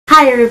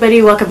Hi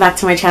everybody, welcome back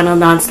to my channel,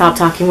 Non-Stop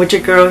Talking with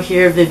your girl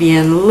here,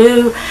 Vivian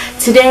Liu.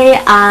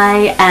 Today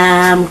I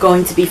am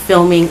going to be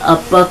filming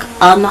a book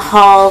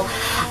unhaul.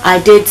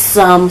 I did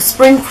some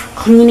spring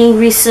cleaning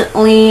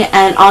recently,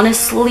 and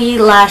honestly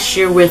last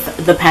year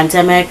with the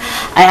pandemic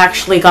I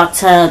actually got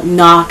to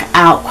knock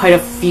out quite a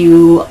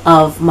few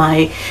of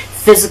my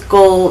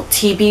physical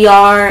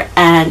TBR,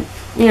 and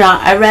you know,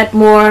 I read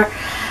more.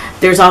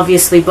 There's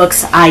obviously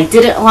books I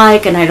didn't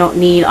like and I don't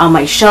need on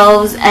my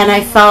shelves, and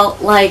I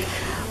felt like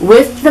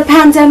with the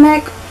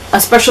pandemic,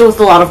 especially with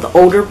a lot of the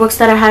older books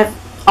that I have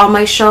on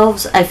my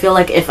shelves, I feel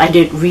like if I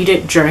didn't read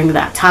it during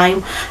that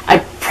time, I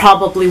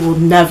probably will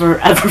never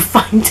ever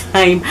find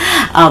time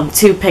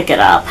to pick it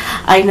up.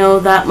 I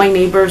know that my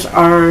neighbors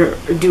are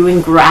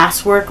doing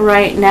grass work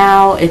right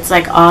now. It's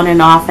like on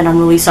and off, and I'm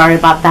really sorry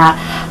about that,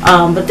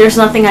 but there's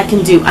nothing I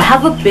can do. I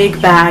have a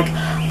big bag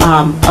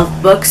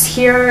of books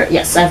here.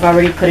 Yes, I've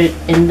already put it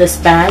in this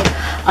bag,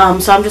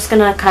 so I'm just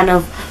gonna kind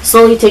of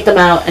slowly take them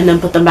out and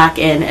then put them back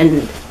in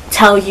and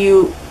tell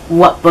you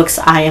what books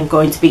I am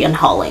going to be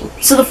unhauling.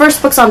 So the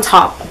first books on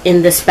top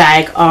in this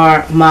bag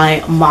are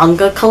my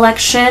manga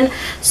collection.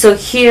 So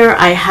here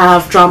I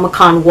have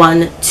DramaCon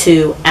 1,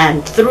 2,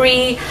 and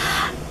 3.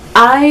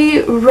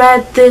 I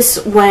read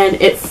this when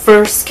it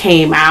first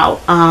came out,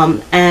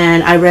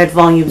 and I read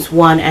volumes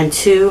 1 and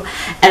 2,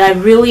 and I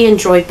really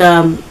enjoyed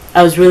them.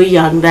 I was really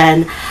young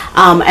then,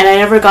 and I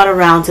never got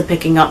around to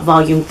picking up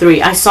volume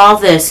 3. I saw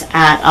this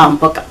at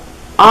Book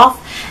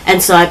Off,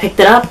 and so I picked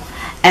it up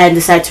and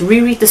decided to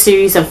reread the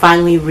series and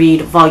finally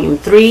read volume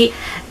 3.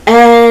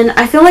 And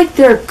I feel like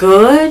they're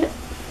good,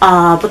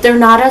 but they're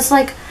not as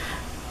like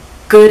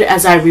good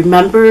as I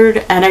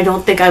remembered, and I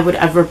don't think I would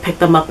ever pick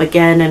them up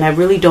again, and I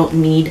really don't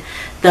need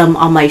them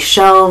on my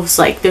shelves.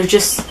 Like,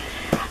 there's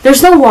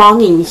no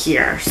longing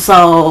here,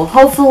 so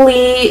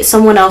hopefully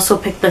someone else will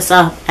pick this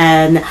up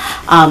and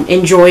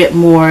enjoy it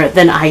more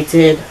than I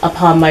did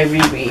upon my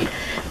reread.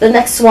 The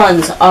next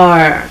ones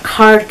are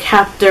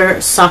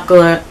Cardcaptor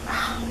Sakura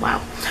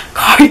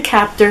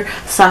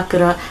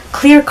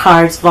Clear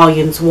Cards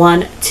Volumes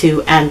 1,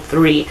 2, and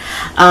 3.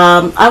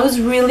 I was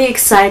really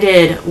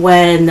excited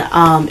when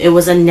it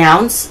was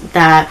announced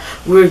that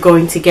we were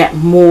going to get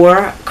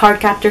more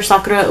Cardcaptor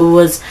Sakura. It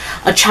was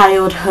a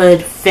childhood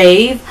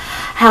fave.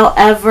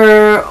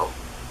 However,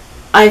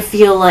 I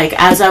feel like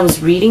as I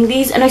was reading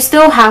these, and I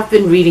still have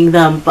been reading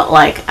them, but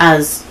like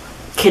as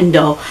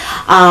Kindle,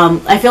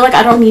 I feel like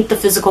I don't need the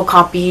physical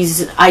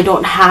copies. I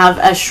don't have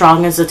as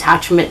strong as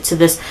attachment to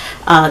this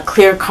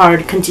clear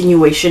card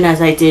continuation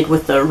as I did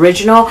with the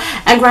original.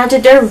 And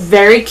granted, they're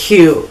very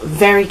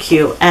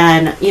cute,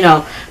 and you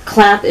know,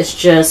 Clamp is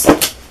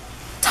just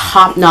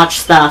top-notch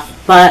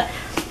stuff, but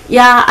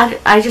yeah,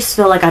 I just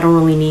feel like I don't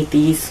really need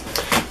these.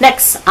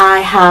 Next, I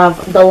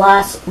have the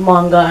last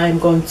manga I'm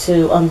going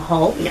to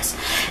unhaul, yes,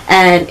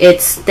 and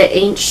it's The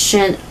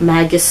Ancient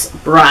Magus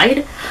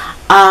Bride.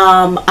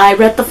 I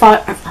read the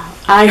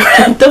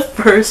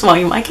first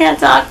volume. I can't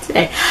talk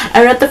today.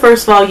 I read the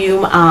first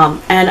volume,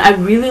 and I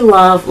really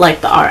love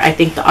like the art. I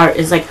think the art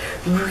is like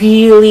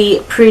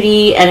really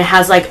pretty, and it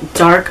has like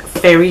dark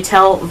fairy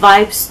tale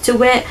vibes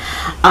to it.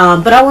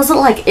 But I wasn't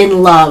like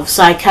in love,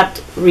 so I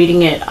kept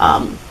reading it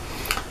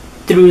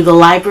through the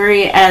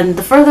library, and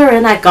the further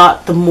in I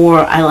got, the more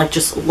I like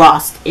just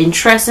lost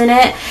interest in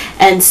it.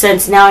 And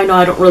since now I know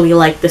I don't really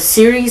like the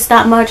series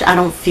that much, I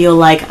don't feel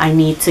like I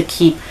need to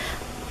keep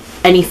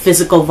any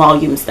physical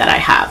volumes that I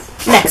have.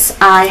 Next,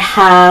 I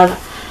have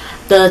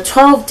the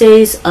 12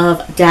 Days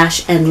of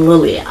Dash and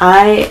Lily.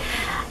 I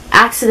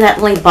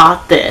accidentally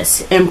bought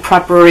this in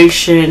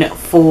preparation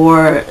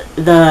for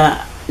the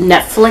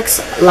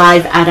Netflix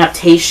live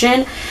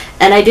adaptation,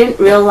 and I didn't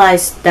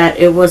realize that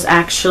it was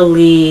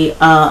actually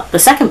the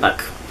second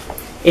book.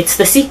 It's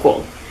the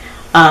sequel.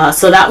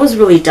 So that was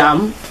really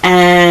dumb.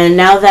 And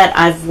now that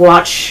I've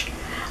watched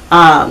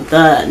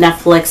the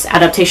Netflix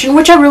adaptation,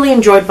 which I really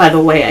enjoyed, by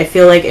the way, I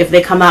feel like if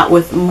they come out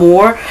with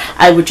more,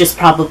 I would just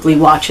probably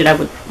watch it. I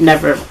would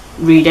never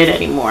read it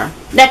anymore.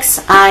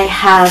 Next, I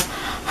have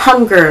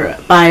Hunger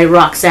by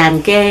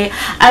Roxane Gay.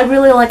 I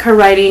really like her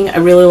writing. I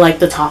really like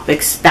the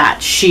topics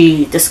that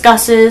she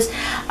discusses.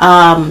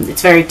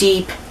 It's very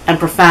deep and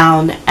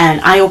profound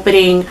and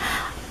eye-opening,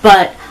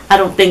 but I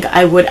don't think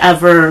I would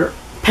ever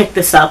pick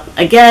this up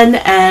again,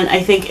 and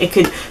I think it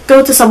could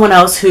go to someone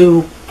else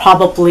who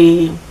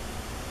probably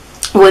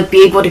would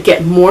be able to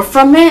get more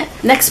from it.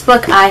 Next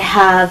book I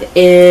have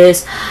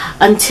is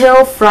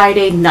Until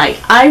Friday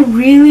Night. I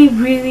really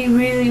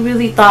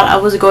thought I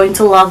was going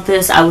to love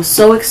this. I was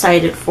so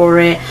excited for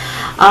it,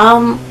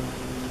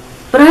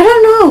 but I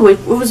don't know,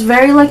 it was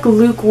very like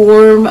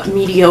lukewarm,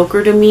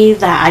 mediocre to me,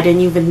 that I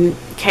didn't even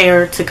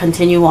care to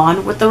continue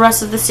on with the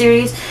rest of the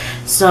series,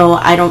 so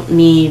I don't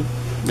need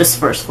this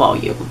first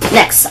volume.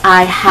 Next,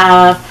 I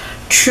have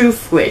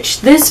Truth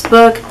Witch. This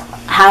book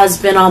has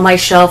been on my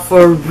shelf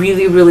for a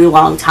really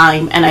long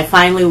time, and I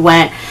finally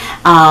went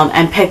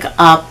and picked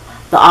up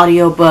the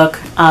audiobook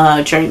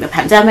during the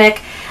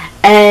pandemic,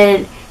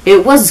 and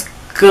it was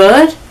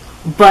good,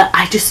 but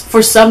I just,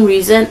 for some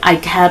reason, I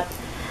kept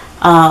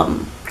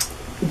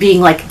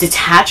being like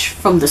detached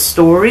from the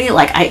story.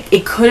 Like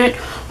it couldn't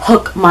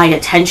hook my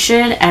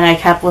attention, and I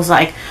kept was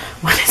like,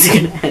 when is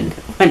it gonna end?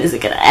 When is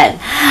it gonna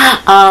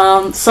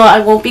end? So I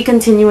won't be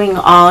continuing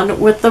on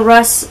with the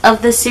rest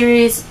of the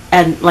series.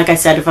 And like I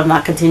said, if I'm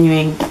not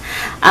continuing,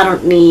 I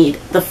don't need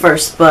the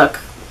first book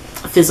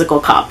physical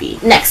copy.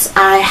 Next,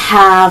 I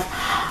have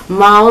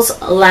Mao's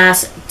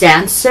Last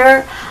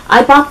Dancer.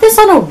 I bought this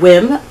on a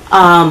whim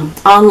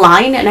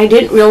online, and I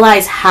didn't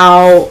realize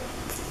how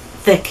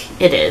thick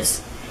it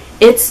is.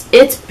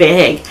 It's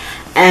big,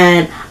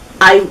 and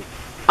I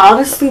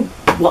honestly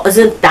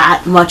wasn't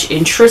that much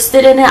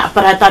interested in it,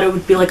 but I thought it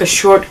would be like a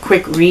short,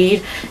 quick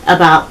read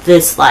about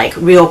this like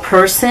real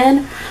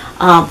person.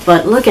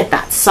 But look at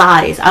that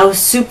size. I was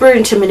super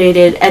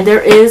intimidated, and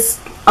there is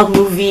a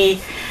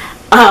movie.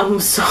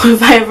 So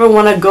if I ever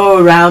want to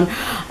go around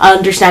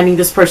understanding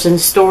this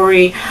person's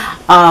story,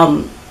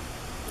 I'll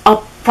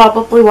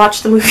probably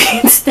watch the movie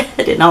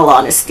instead, in all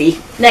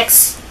honesty.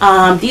 Next,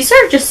 these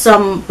are just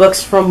some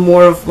books from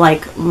more of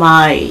like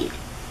my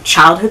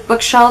childhood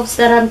bookshelves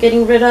that I'm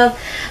getting rid of.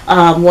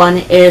 One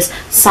is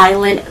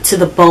Silent to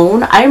the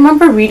Bone. I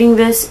remember reading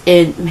this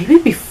in maybe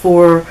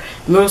before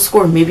middle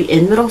school or maybe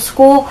in middle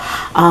school.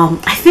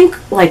 I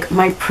think like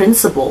my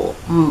principal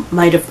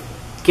might have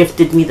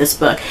gifted me this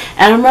book,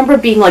 and I remember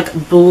being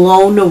like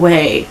blown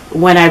away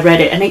when I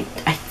read it, and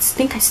I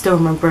think I still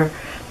remember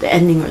the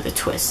ending or the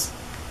twist.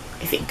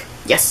 I think.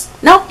 Yes.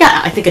 No?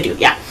 Yeah, I think I do.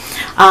 Yeah.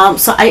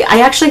 So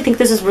I actually think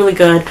this is really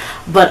good,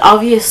 but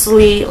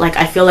obviously like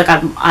I feel like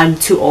I'm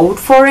too old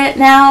for it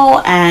now,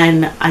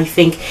 and I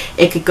think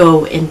it could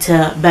go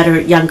into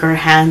better younger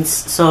hands,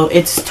 so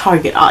it's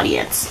target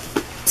audience.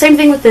 Same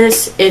thing with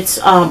this. It's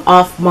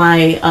off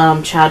my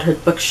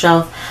childhood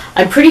bookshelf.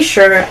 I'm pretty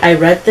sure I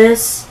read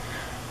this.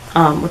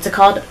 What's it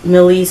called?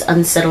 Millie's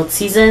Unsettled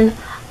Season.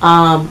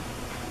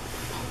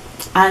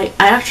 I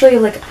actually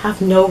like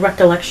have no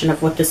recollection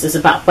of what this is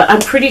about, but I'm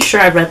pretty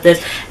sure I read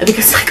this, and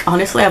because like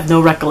honestly I have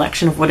no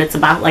recollection of what it's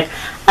about, like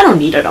I don't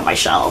need it on my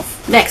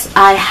shelf. Next,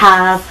 I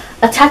have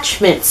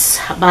Attachments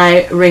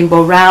by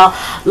Rainbow Rowell.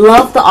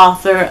 Love the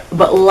author,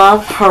 but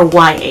love her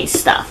YA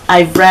stuff.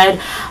 I've read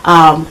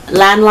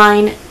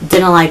Landline,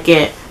 didn't like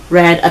it.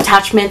 Read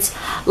Attachments,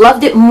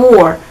 loved it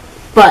more,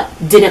 but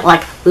didn't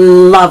like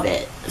love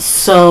it.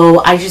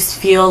 So I just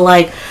feel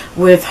like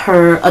with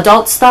her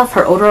adult stuff,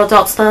 her older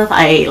adult stuff,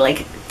 I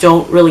like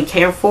don't really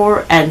care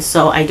for, and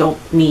so I don't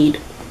need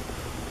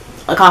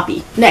a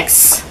copy.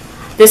 Next,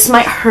 this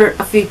might hurt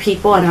a few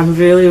people, and I'm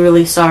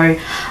really sorry.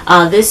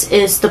 This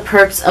is The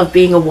Perks of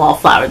Being a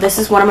Wallflower. This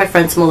is one of my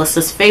friends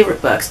Melissa's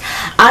favorite books.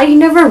 I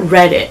never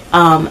read it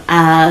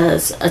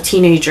as a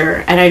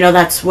teenager, and I know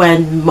that's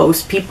when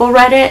most people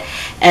read it,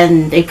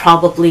 and they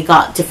probably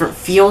got different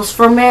feels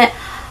from it.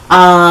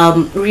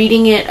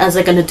 Reading it as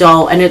like an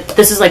adult, and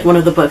this is like one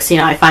of the books, you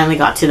know, I finally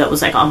got to that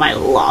was like on my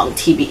long old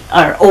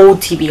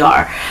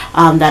TBR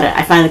that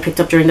I finally picked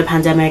up during the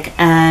pandemic,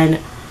 and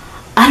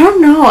I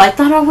don't know, I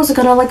thought I was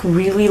gonna like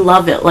really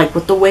love it. Like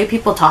with the way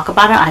people talk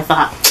about it, I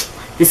thought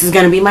this is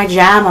gonna be my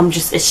jam.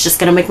 It's just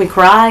gonna make me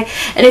cry,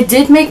 and it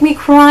did make me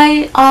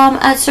cry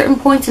at certain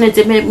points, and it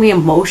did make me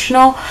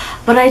emotional,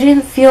 but I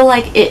didn't feel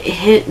like it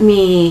hit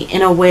me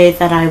in a way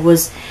that I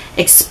was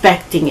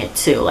expecting it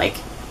to. Like,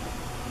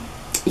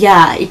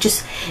 yeah,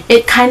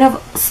 it kind of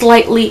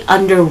slightly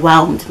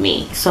underwhelmed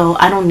me, so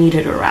I don't need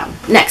it around.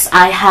 Next,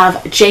 I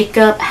have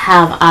Jacob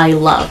Have I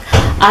Loved.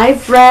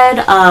 I've read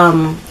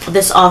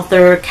this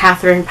author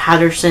Catherine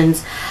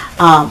Patterson's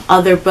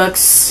other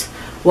books.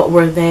 What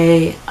were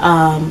they?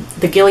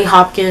 The Gilly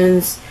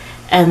Hopkins,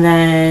 and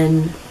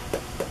then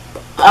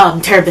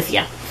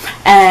Terabithia,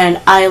 and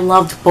I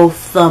loved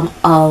both of them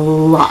a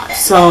lot.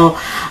 So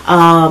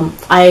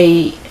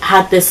I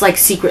had this like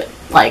secret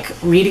like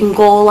reading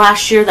goal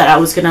last year that I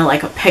was gonna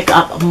like pick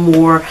up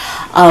more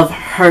of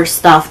her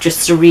stuff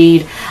just to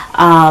read,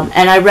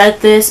 and I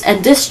read this,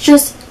 and this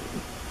just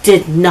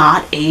did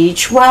not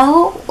age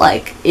well.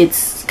 Like,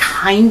 it's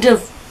kind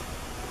of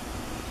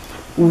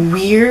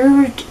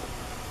weird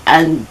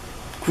and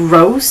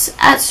gross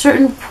at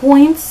certain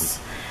points.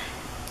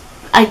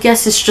 I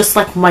guess it's just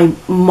like my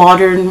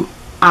modern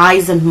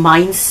eyes and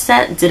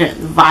mindset didn't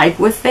vibe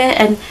with it,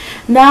 and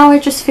now I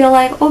just feel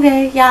like,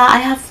 okay, yeah, I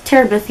have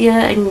Terabithia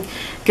and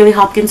Gilly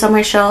Hopkins on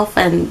my shelf,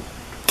 and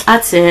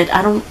that's it.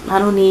 I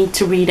don't need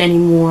to read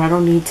anymore. I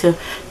don't need to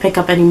pick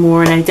up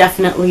anymore, and I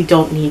definitely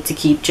don't need to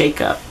keep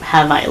Jacob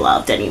Have I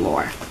Loved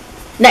anymore.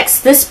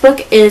 Next, this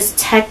book is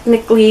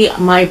technically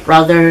my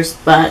brother's,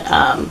 but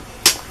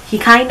he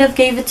kind of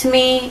gave it to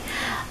me.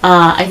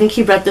 I think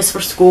he read this for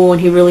school and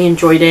he really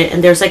enjoyed it,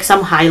 and there's like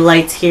some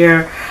highlights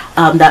here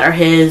that are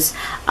his,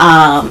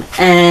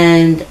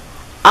 and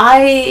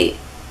I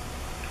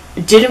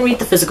didn't read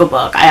the physical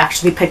book. I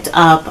actually picked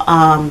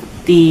up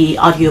the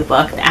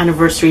audiobook, the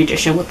anniversary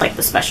edition with like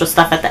the special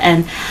stuff at the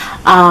end,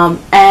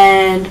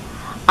 and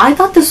I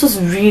thought this was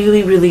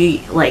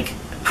really like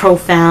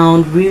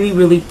profound,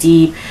 really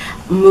deep,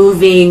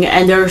 moving,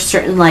 and there are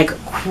certain like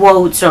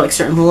quotes or like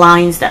certain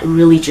lines that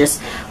really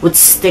just would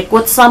stick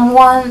with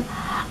someone.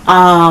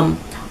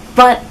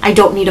 but I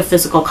don't need a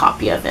physical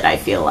copy of it. I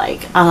feel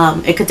like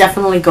it could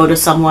definitely go to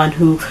someone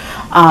who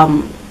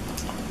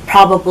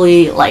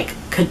probably like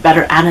could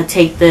better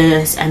annotate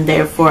this and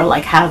therefore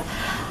like have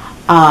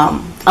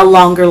a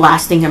longer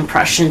lasting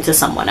impression to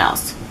someone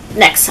else.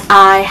 Next,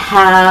 I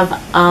have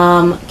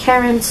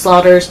Karen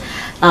Slaughter's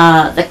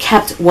The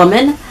Kept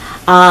Woman.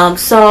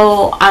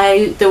 So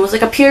there was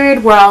like a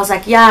period where I was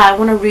like, yeah, I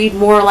want to read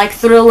more like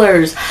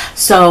thrillers.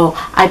 So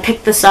I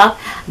picked this up,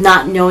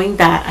 not knowing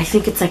that I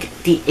think it's like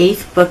the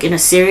 8th book in a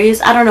series.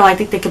 I don't know. I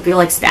think they could be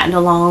like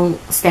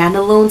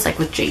standalones, like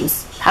with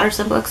James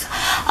Patterson books.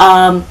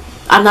 I'm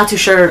not too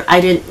sure. I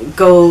didn't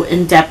go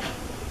in depth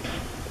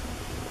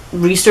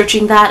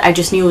researching that. I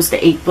just knew it was the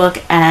 8th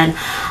book, and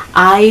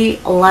I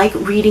like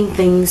reading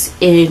things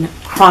in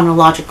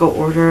chronological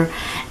order,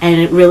 and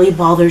it really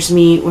bothers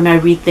me when I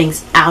read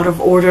things out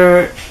of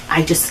order.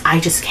 I just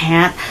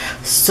can't.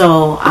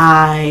 So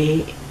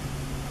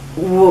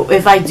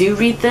if I do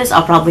read this,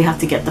 I'll probably have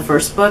to get the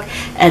first book,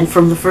 and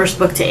from the first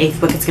book to 8th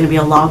book, it's going to be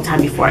a long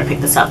time before I pick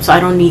this up. So I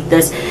don't need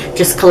this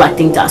just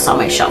collecting dust on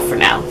my shelf for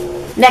now.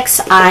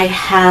 Next, I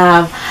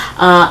have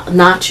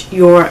Not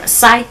Your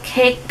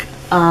Sidekick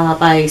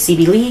by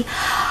C.B. Lee.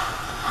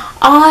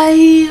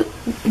 I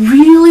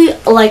really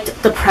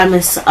liked the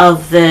premise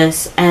of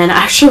this, and I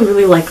actually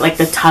really like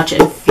the touch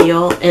and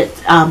feel. It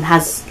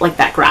has like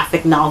that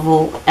graphic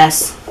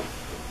novel-esque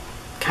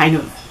kind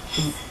of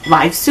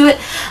vibes to it.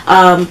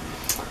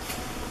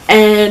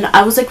 And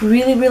I was like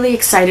really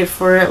excited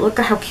for it. Look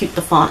at how cute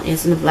the font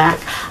is in the black.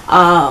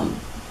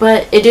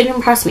 But it didn't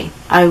impress me.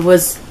 I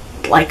was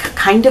like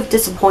kind of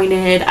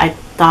disappointed. I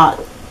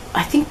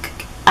think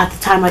at the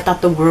time I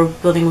thought the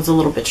world building was a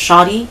little bit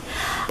shoddy.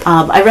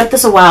 I read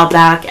this a while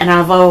back, and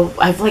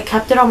I've like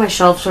kept it on my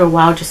shelf for a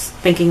while, just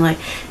thinking like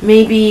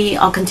maybe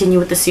I'll continue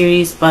with the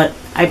series, but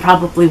I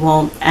probably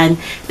won't. And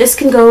this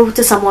can go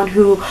to someone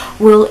who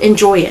will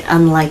enjoy it,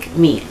 unlike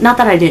me. Not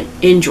that I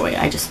didn't enjoy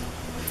it, I just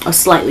was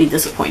slightly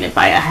disappointed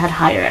by it. I had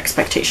higher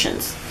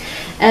expectations.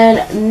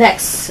 And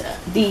next,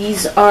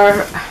 these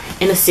are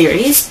in a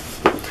series.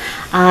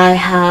 I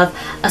have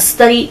A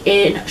Study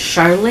in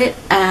Charlotte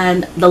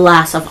and The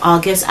Last of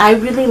August. I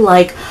really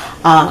like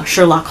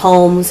Sherlock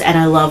Holmes, and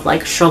I love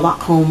like Sherlock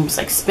Holmes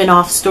like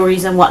spin-off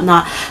stories and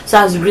whatnot. So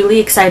I was really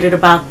excited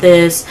about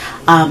this,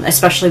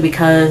 especially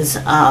because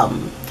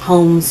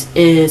Holmes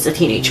is a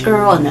teenage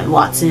girl and then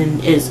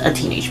Watson is a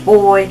teenage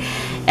boy,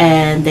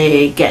 and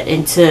they get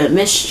into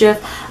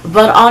mischief.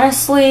 But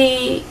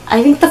honestly,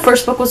 I think the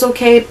first book was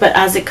okay, but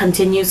as it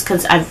continues,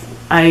 because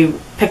I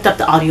picked up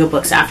the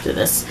audiobooks after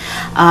this,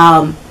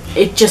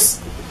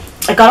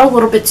 it got a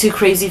little bit too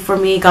crazy for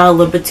me, got a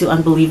little bit too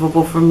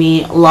unbelievable for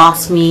me,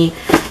 lost me.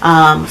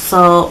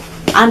 So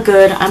I'm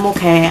good, I'm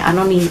okay. I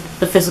don't need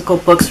the physical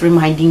books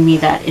reminding me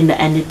that in the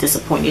end it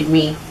disappointed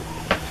me.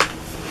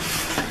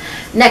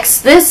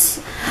 Next,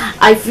 this,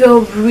 I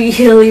feel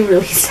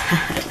really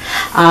sad.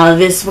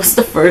 This was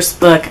the first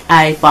book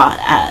I bought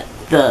at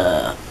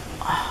the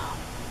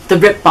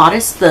Rip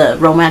Bodice, the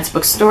romance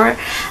bookstore.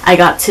 I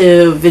got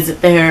to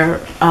visit there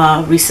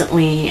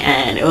recently,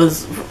 and it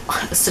was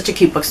such a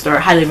cute bookstore.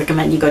 Highly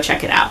recommend you go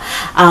check it out.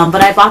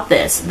 But I bought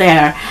this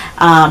there,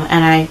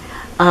 and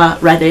I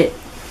read it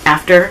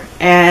after,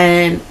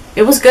 and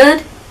it was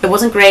good. It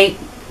wasn't great.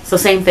 So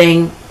same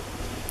thing.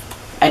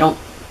 I don't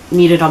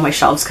need it on my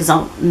shelves because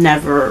I'll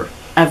never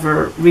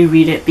ever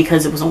reread it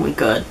because it was only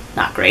good,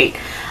 not great.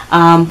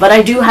 But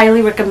I do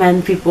highly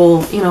recommend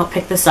people,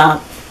 pick this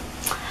up.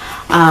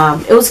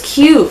 It was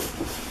cute.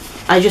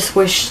 I just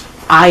wish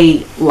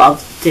I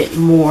loved it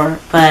more,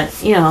 but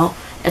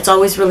it's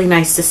always really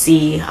nice to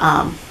see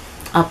a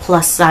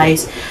plus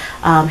size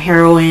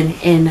heroine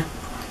in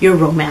your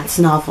romance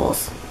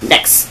novels.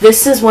 Next,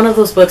 this is one of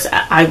those books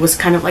I was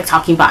kind of like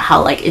talking about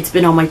how like it's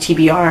been on my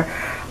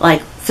TBR,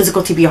 like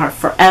physical TBR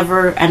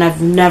forever, and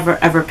I've never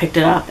ever picked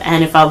it up.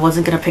 And if I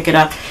wasn't gonna pick it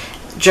up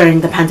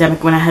during the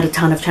pandemic when I had a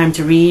ton of time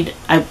to read,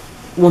 I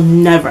will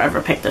never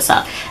ever pick this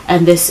up.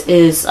 And this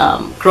is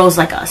Girls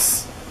Like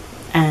Us,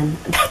 and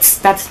that's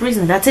the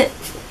reason. That's it.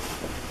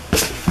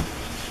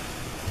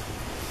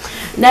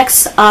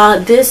 Next,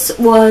 this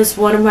was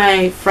one of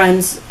my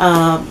friends,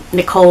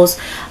 Nicole's,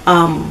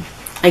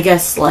 I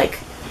guess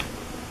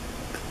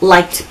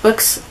liked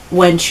books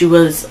when she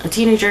was a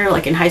teenager,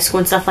 like in high school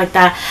and stuff like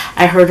that.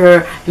 I heard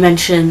her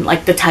mention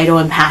like the title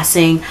in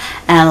passing,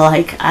 and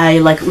I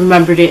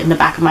remembered it in the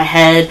back of my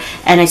head,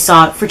 and I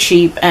saw it for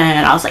cheap,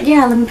 and I was like,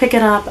 yeah, let me pick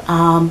it up.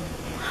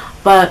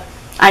 But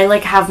I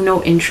have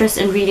no interest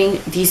in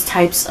reading these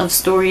types of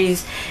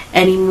stories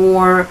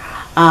anymore.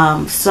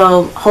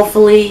 So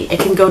hopefully it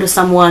can go to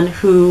someone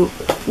who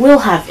will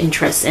have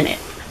interest in it.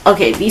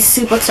 Okay, these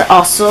two books are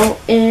also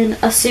in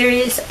a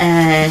series,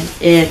 and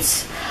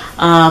it's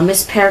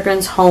Miss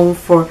Peregrine's Home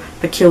for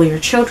Peculiar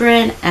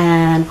Children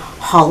and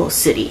Hollow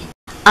City.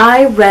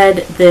 I read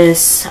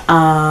this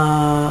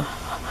a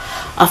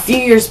few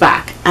years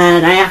back,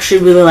 and I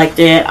actually really liked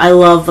it. I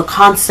love the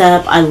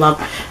concept, I love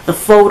the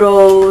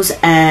photos,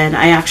 and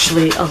I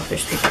actually,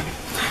 there's paper.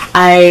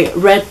 I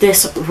read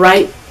this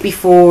right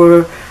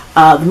before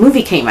the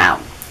movie came out,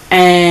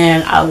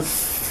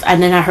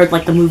 and then I heard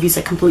like the movie's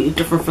like completely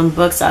different from the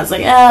book, so I was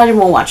like, I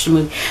won't watch the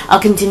movie. I'll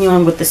continue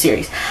on with the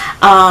series.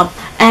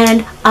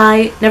 And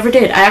I never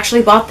did. I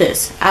actually bought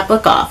this at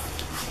Book Off.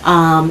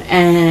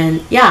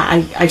 And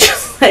yeah,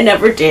 I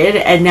never did,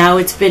 and now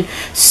it's been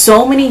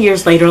so many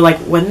years later. Like,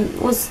 when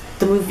was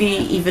the movie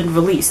even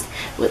released?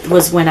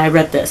 Was when I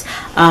read this.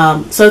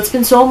 So it's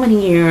been so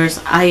many years.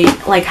 I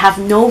like have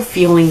no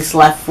feelings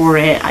left for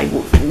it. I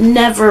will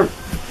never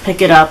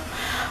pick it up.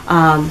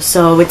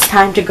 So it's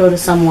time to go to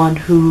someone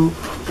who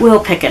will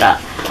pick it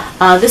up.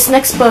 This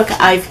next book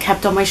I've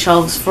kept on my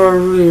shelves for a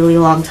really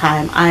long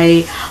time.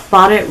 I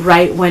bought it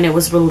right when it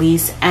was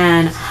released,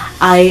 and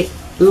I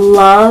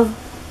love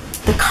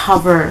the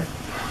cover.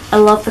 I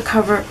love the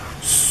cover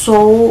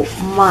so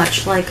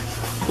much. Like,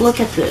 look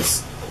at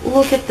this.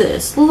 Look at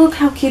this. Look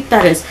how cute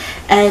that is.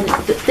 And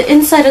the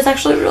inside is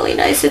actually really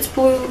nice. It's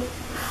blue.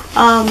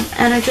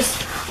 And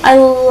I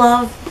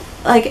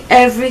love like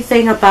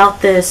everything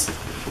about this.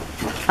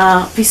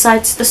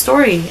 Besides the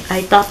story.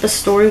 I thought the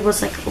story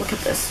was like, look at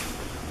this.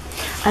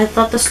 I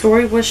thought the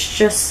story was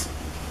just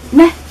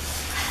meh.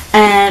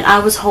 And I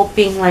was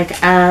hoping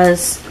like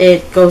as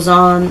it goes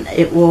on,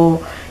 it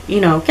will, you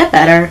know, get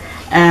better.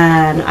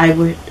 And I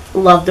would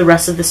love the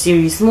rest of the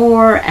series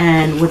more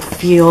and would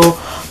feel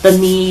the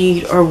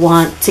need or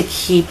want to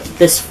keep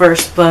this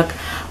first book.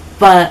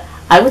 But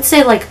I would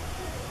say like,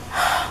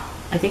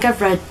 I think I've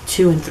read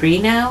 2 and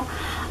 3 now.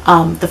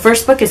 The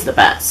first book is the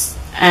best.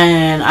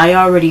 And I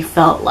already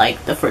felt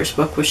like the first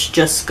book was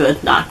just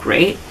good, not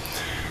great.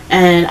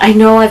 And I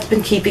know I've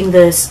been keeping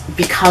this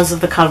because of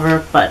the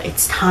cover, but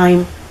it's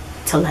time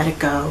to let it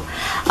go.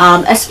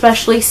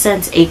 Especially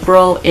since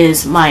April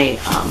is my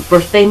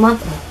birthday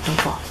month.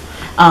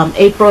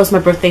 April is my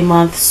birthday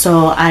month,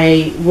 so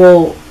I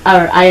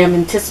am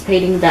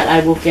anticipating that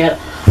I will get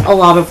a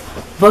lot of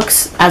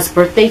books as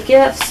birthday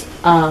gifts.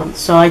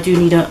 So I do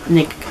need to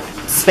make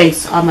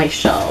space on my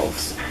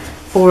shelves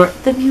for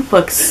the new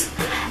books.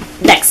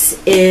 Next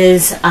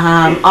is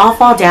All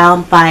Fall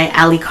Down by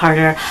Ali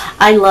Carter.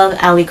 I love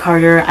Ali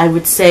Carter. I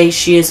would say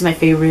she is my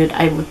favorite.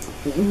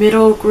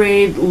 Middle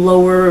grade,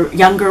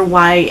 younger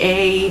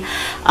YA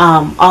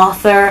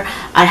author.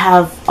 I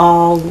have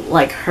all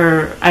like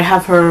her. I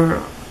have her.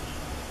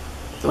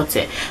 What's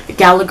it? The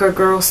Gallagher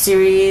Girls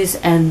series,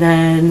 and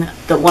then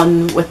the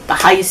one with the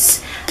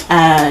heist,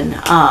 and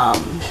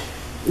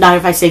Not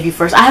If I Save You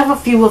First. I have a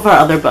few of her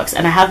other books,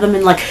 and I have them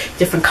in like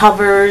different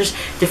covers,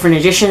 different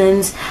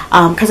editions,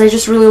 because I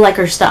just really like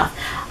her stuff.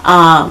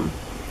 And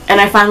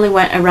I finally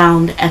went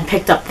around and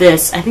picked up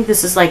this. I think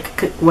this is like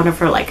one of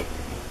her like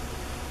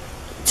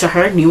to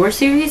her newer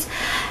series,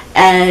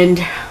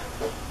 and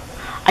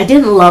I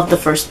didn't love the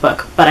first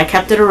book, but I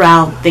kept it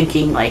around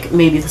thinking like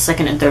maybe the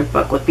second and third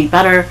book would be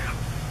better.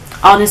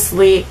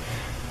 Honestly,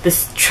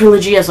 this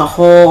trilogy as a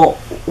whole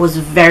was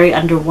very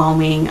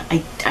underwhelming.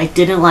 I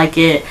didn't like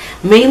it,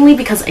 mainly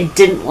because I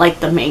didn't like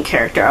the main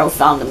character. I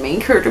found the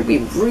main character to be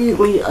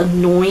really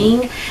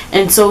annoying,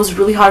 and so it was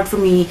really hard for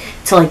me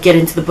to like get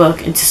into the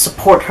book and to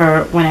support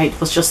her when I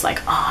was just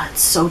like, oh,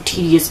 it's so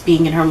tedious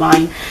being in her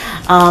mind.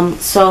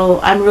 So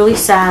I'm really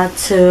sad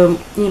to,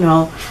 you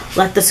know,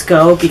 let this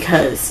go,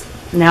 because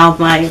now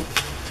my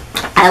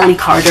Ali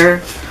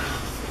Carter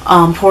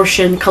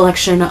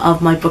collection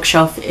of my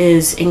bookshelf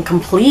is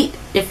incomplete,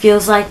 it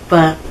feels like,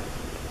 but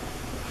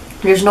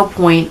there's no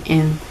point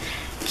in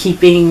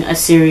keeping a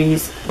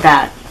series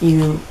that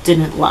you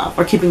didn't love,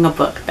 or keeping a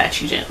book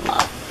that you didn't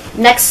love.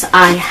 Next,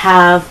 I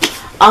have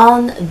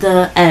On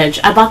the Edge.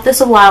 I bought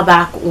this a while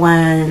back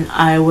when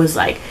I was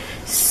like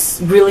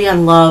really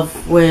in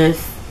love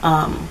with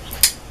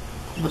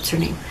what's her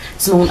name?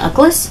 Simone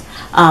Uckless.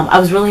 I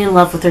was really in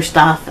love with her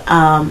stuff,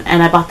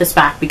 and I bought this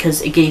back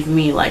because it gave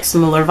me like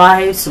similar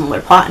vibes,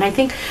 similar plot, and I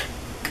think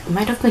it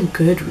might have been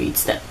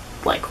Goodreads that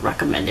like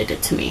recommended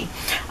it to me.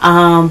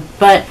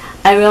 But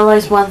I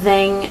realized one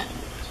thing.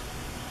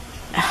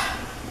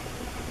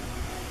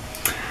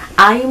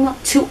 I'm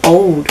too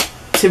old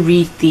to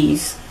read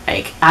these.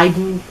 Like,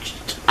 I'm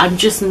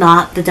just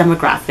not the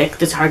demographic,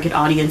 the target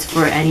audience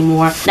for it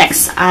anymore.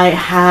 Next, I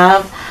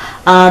have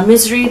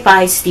Misery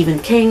by Stephen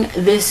King.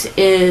 This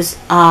is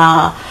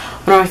one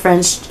of my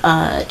friends,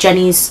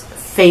 Jenny's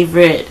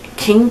favorite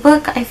King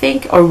book, I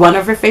think, or one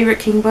of her favorite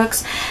King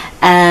books,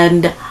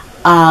 and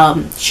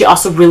she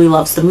also really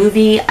loves the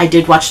movie. I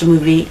did watch the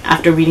movie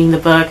after reading the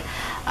book.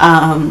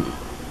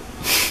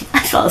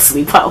 I fell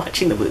asleep while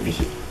watching the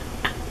movie.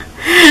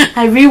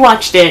 I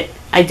rewatched it.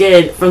 I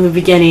did from the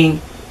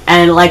beginning,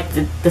 and like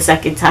the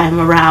second time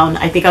around,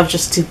 I think I was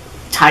just too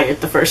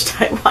tired the first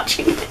time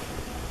watching it.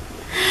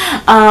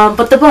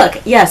 But the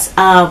book, yes,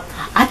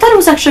 I thought it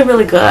was actually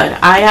really good.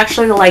 I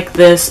actually like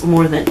this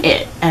more than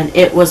It, and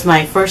It was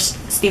my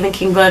first Stephen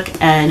King book,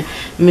 and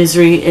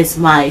Misery is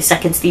my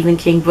second Stephen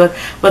King book.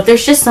 But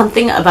there's just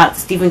something about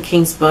Stephen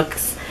King's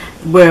books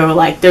where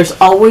like there's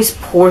always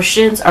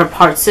portions or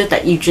parts of it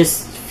that you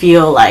just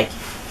feel like,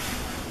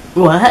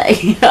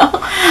 what? You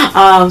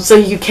know? So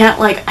you can't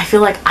like, I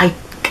feel like I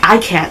I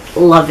can't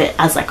love it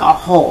as like a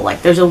whole.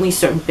 Like there's only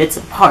certain bits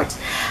and parts.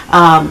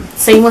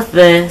 Same with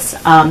this.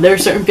 There are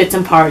certain bits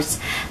and parts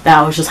that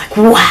I was just like,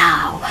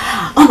 wow,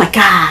 oh my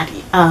god.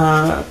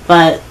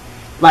 But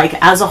like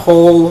as a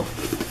whole,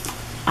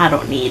 I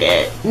don't need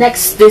it.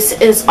 Next, this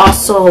is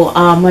also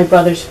my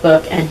brother's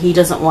book, and he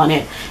doesn't want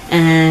it,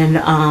 and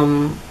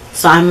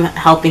so I'm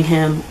helping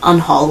him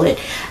unhaul it.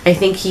 I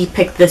think he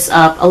picked this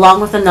up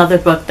along with another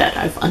book that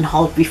I've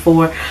unhauled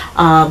before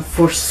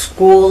for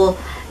school,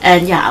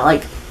 and yeah,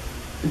 like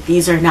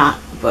these are not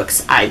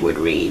books I would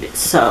read,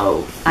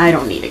 so I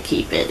don't need to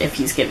keep it if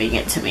he's giving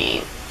it to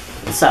me.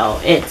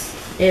 So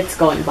it's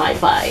going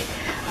bye-bye.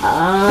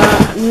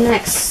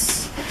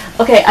 Next.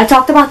 Okay, I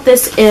talked about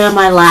this in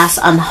my last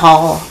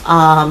unhaul,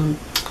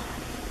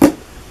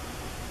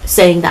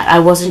 saying that I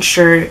wasn't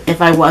sure if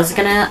I was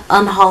gonna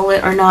unhaul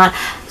it or not.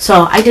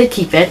 So I did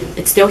keep it.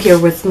 It's still here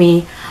with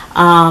me.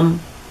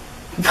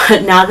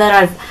 But now that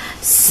I've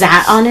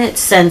sat on it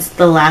since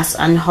the last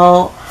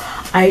unhaul,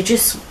 I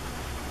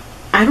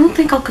don't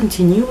think I'll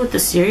continue with the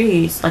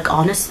series. Like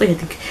honestly, I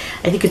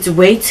think it's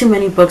way too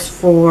many books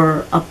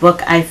for a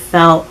book I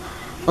felt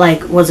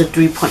like was a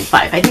 3.5.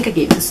 I think I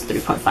gave this a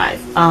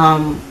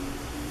 3.5.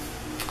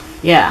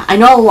 Yeah, I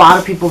know a lot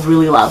of people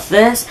really love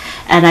this,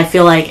 and I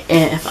feel like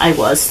if I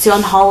was to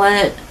unhaul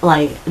it,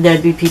 like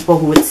there'd be people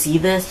who would see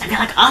this and be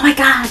like, oh my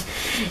god,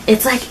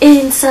 it's like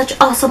in such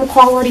awesome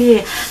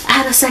quality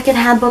at a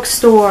secondhand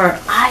bookstore.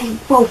 I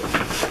will,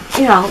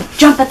 you know,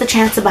 jump at the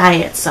chance to buy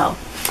it. So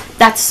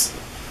that's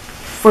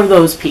for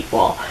those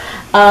people.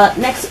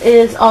 Next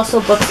is also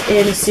books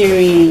in a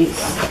series.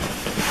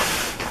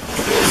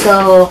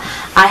 So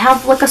I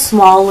have like a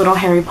small little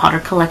Harry Potter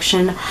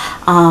collection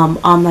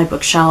on my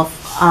bookshelf.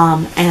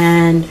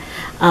 And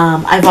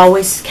I've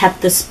always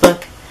kept this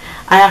book.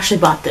 I actually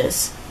bought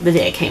this the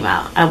day it came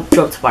out. I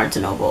drove to Barnes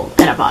 & Noble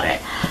and I bought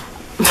it.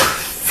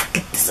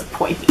 Freaking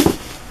disappointing.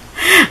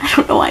 I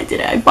don't know why I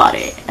did it. I bought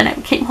it and I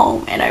came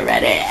home and I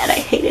read it and I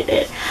hated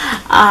it.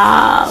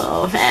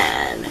 Oh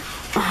man.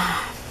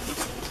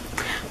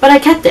 But I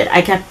kept it.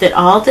 I kept it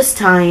all this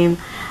time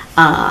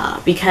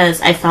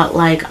because I felt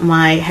like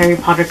my Harry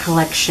Potter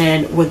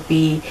collection would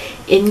be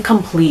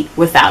incomplete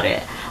without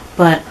it.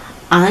 But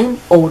I'm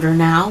older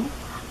now.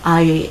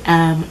 I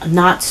am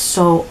not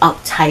so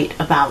uptight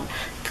about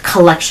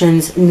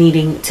collections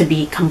needing to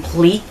be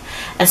complete,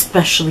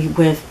 especially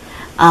with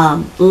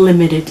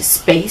limited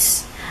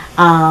space.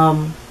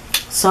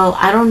 So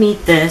I don't need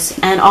this.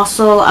 And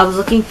also I was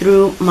looking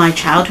through my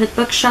childhood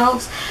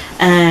bookshelves,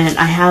 and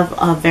I have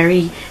a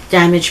very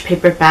damaged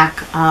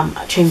paperback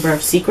Chamber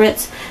of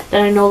Secrets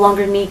that I no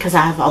longer need because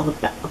I have all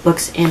the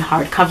books in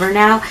hardcover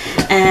now.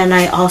 And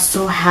I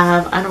also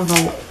have, I don't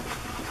know,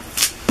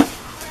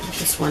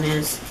 this one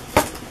is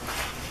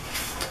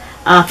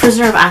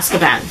Prisoner of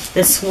Azkaban.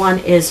 This one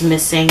is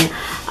missing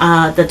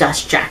the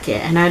dust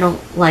jacket, and I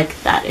don't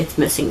like that it's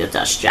missing the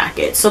dust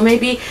jacket. So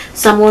maybe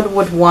someone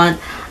would want,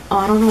 oh,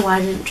 I don't know why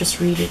I didn't just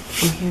read it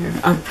from here.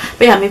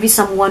 But yeah, maybe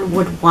someone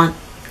would want,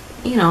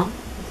 you know,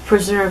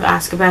 Prisoner of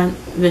Azkaban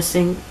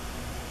missing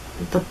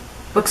the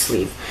book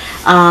sleeve.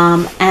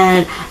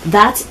 And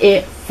that's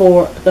it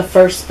for the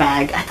first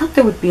bag. I thought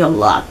there would be a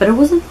lot, but it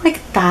wasn't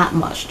like that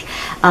much.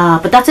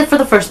 But that's it for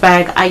the first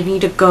bag. I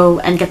need to go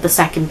and get the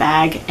second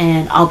bag,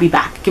 and I'll be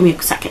back. Give me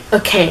a second.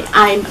 Okay,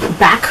 I'm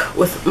back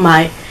with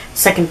my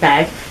second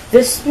bag.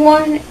 This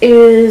one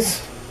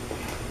is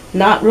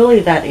not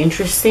really that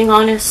interesting,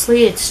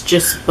 honestly. It's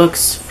just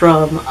books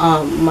from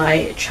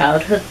my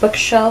childhood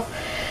bookshelf.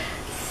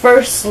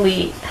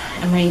 Firstly,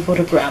 am I able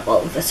to grab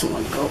all of this in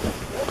one go?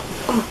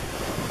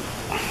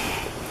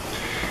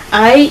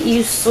 I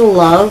used to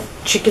love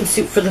Chicken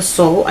Soup for the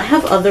Soul. I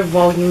have other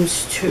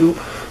volumes too,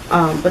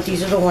 but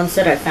these are the ones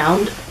that I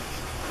found.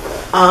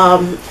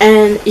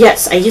 And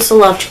yes, I used to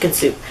love Chicken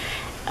Soup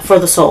for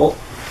the Soul,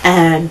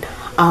 and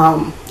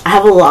I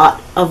have a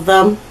lot of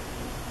them,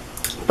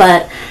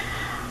 but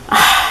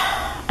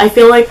I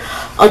feel like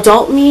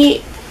adult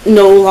me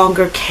no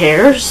longer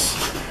cares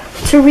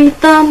to read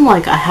them.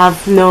 Like, I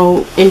have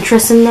no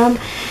interest in them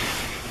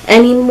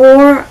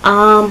anymore.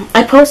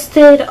 I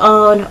posted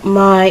on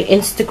my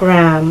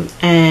Instagram,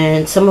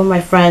 and some of my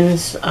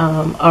friends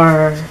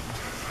are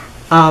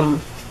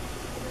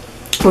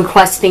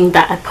requesting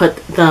that I put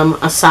them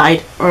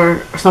aside,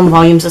 or some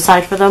volumes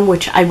aside for them,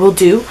 which I will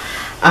do.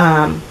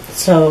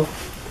 So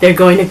they're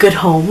going to good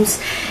homes.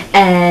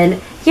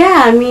 And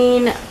yeah, I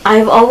mean,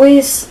 I've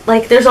always,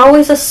 like, there's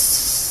always a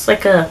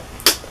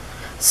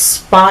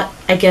spot,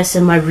 I guess,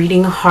 in my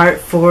reading heart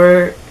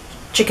for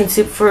Chicken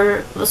Soup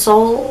for the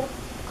Soul,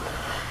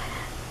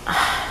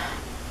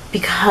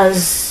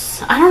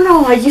 because I don't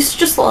know, I used to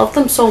just love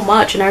them so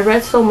much, and I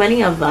read so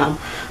many of them.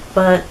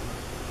 But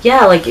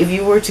yeah, like, if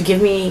you were to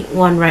give me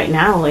one right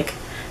now, like,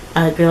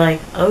 I'd be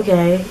like,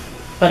 okay,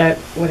 but I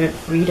wouldn't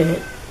read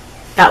it.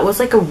 That was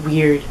like a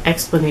weird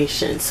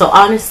explanation. So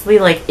honestly,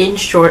 like, in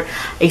short,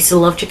 I used to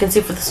love Chicken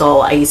Soup for the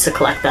Soul. I used to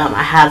collect them.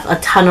 I have a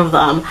ton of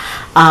them.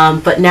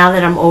 But now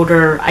that I'm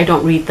older, I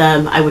don't read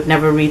them. I would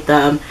never read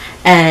them.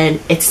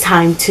 And it's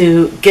time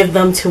to give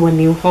them to a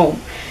new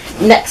home.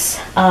 Next,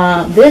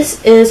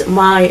 this is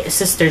my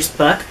sister's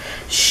book.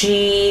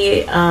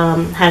 She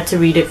had to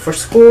read it for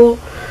school.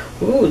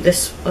 Ooh,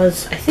 this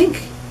was, I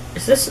think,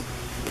 is this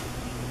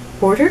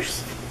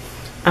Borders?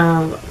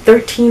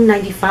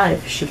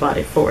 $13.95 she bought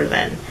it for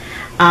then.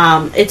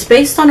 It's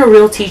based on a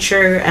real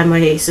teacher, and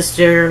my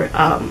sister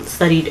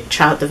studied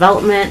child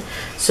development,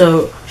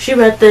 so she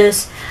read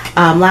this.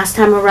 Last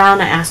time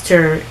around I asked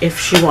her if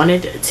she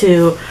wanted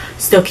to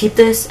still keep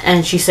this,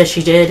 and she said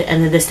she did.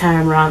 And then this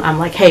time around I'm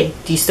like, hey,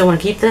 do you still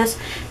want to keep this?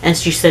 And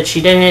she said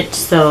she didn't,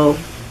 so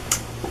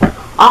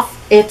off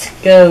it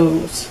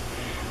goes.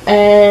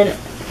 And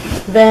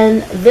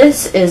then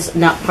this is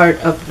not part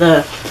of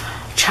the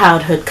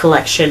childhood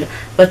collection,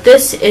 but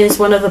this is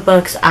one of the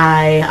books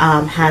I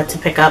had to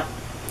pick up.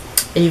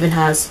 It even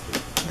has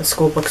the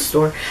school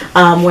bookstore.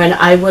 When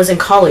I was in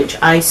college,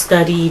 I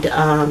studied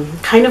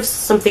kind of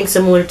something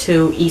similar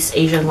to East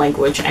Asian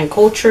language and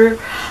culture,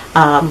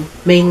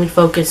 mainly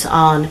focused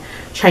on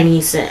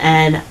Chinese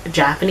and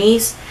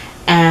Japanese.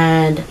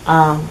 And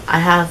I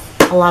have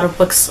a lot of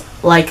books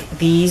like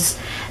these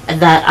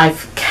that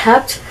I've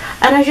kept,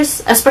 and I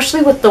just,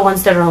 especially with the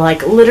ones that are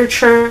like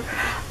literature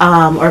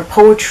or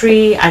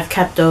poetry, I've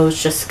kept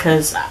those just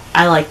because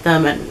I like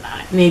them, and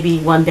maybe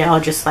one day I'll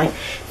just like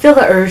feel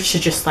the urge to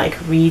just like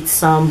read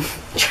some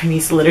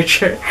Chinese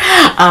literature.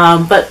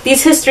 But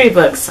these history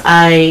books,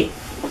 I'm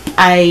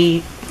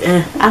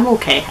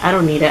okay. I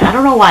don't need it. I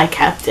don't know why I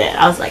kept it.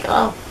 I was like,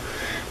 oh,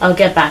 I'll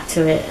get back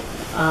to it.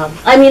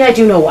 I mean, I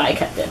do know why I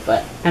kept it,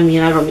 but I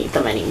mean, I don't need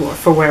them anymore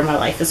for where my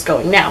life is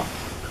going now.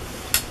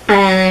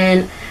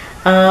 And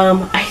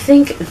I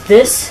think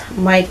this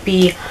might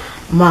be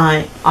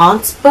my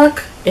aunt's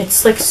book.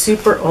 It's like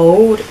super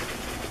old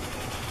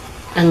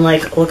and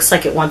like looks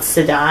like it wants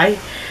to die.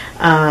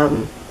 I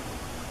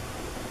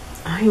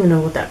don't even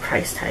know what that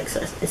price tag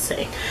is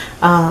saying.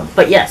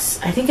 But yes,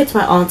 I think it's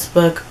my aunt's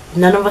book.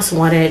 None of us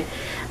want it.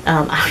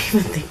 I don't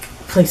even think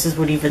places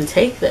would even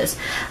take this.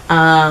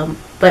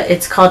 But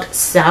it's called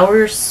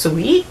Sour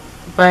Sweet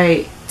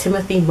by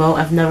Timothy Moe.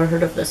 I've never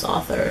heard of this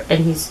author,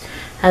 and he's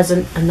has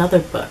another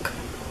book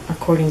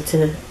according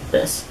to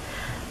this.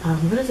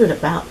 What is it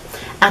about?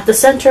 At the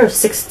center of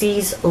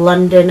 60s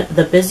London,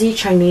 the busy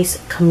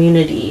Chinese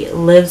community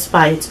lives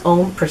by its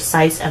own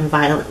precise and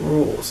violent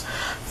rules,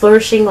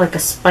 flourishing like a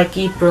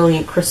spiky,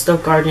 brilliant crystal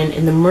garden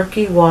in the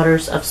murky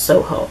waters of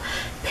Soho.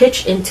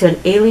 Pitch into an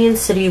alien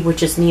city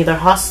which is neither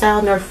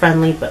hostile nor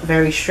friendly, but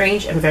very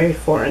strange and very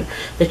foreign.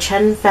 The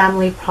Chen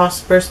family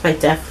prospers by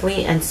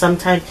deftly and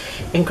sometimes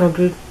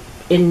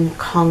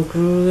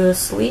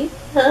incongruously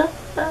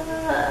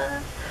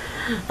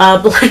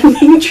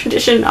blending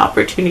tradition and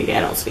opportunity. I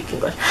don't speak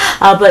English.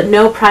 But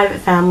no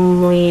private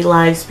family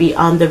lives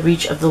beyond the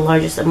reach of the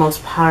largest and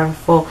most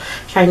powerful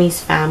Chinese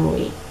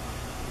family,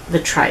 the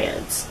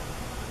Triads.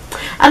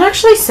 It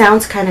actually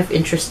sounds kind of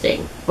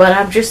interesting, but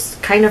I'm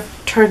just kind of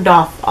turned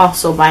off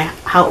also by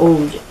how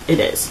old it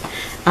is.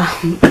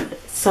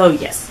 So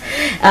yes.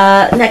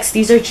 Next,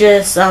 these are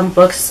just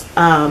books,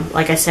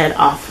 like I said,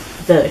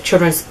 off the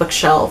children's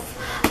bookshelf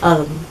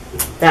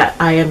that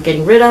I am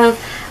getting rid of.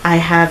 I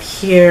have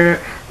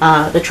here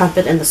The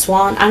Trumpet and the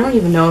Swan. I don't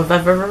even know if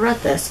I've ever read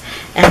this.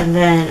 And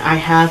then I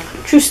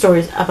have True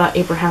Stories about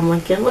Abraham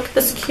Lincoln. Look at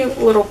this cute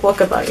little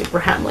book about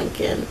Abraham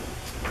Lincoln.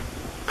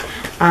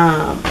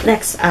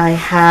 Next I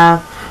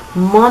have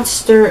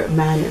Monster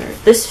Manor.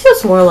 This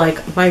feels more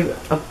like my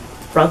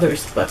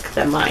brother's book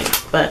than mine,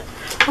 but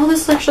oh,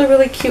 this is actually a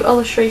really cute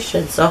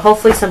illustration, so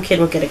hopefully some kid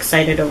will get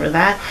excited over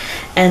that.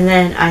 And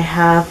then I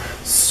have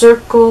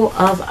Circle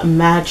of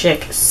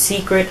Magic,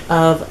 Secret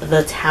of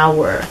the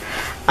Tower.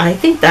 I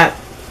think that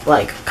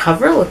like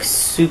cover looks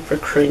super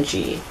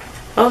cringy.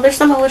 Oh, there's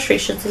some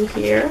illustrations in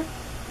here.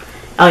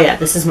 Oh yeah,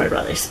 this is my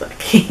brother's book.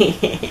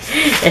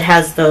 It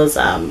has those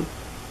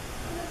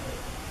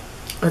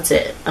what's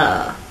it,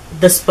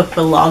 this book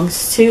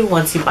belongs to,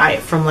 once you buy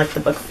it from like the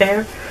book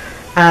fair.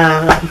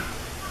 And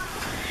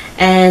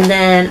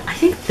then I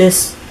think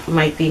this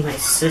might be my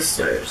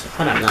sister's,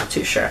 but I'm not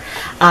too sure.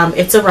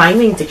 It's a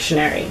rhyming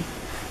dictionary,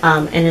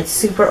 and it's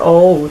super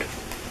old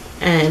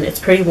and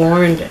it's pretty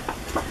worn,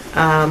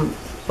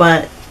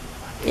 but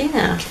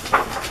yeah,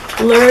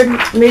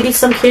 maybe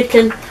some kid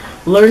can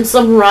learn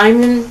some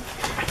rhyming,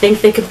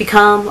 think they could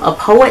become a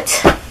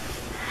poet.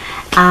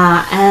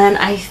 And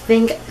I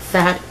think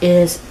that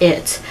is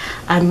it.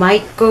 I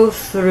might go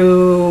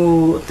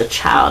through the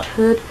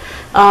childhood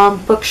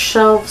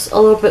bookshelves a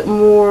little bit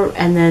more,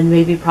 and then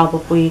maybe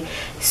probably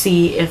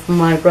see if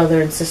my brother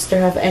and sister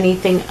have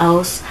anything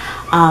else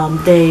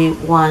they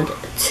want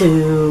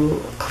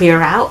to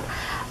clear out.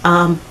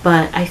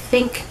 But I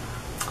think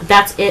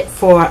that's it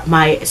for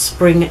my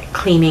spring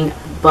cleaning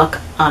book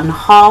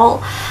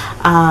unhaul.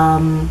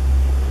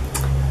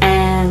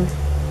 And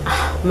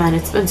man,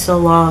 it's been so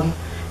long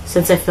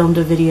since I filmed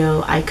a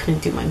video. I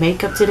couldn't do my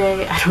makeup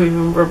today. I don't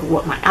even remember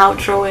what my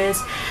outro is,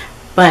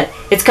 but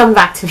it's coming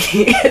back to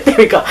me. There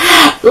we go.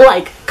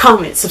 Like,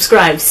 comment,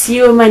 subscribe. See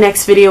you in my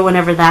next video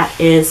whenever that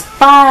is.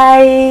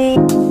 Bye!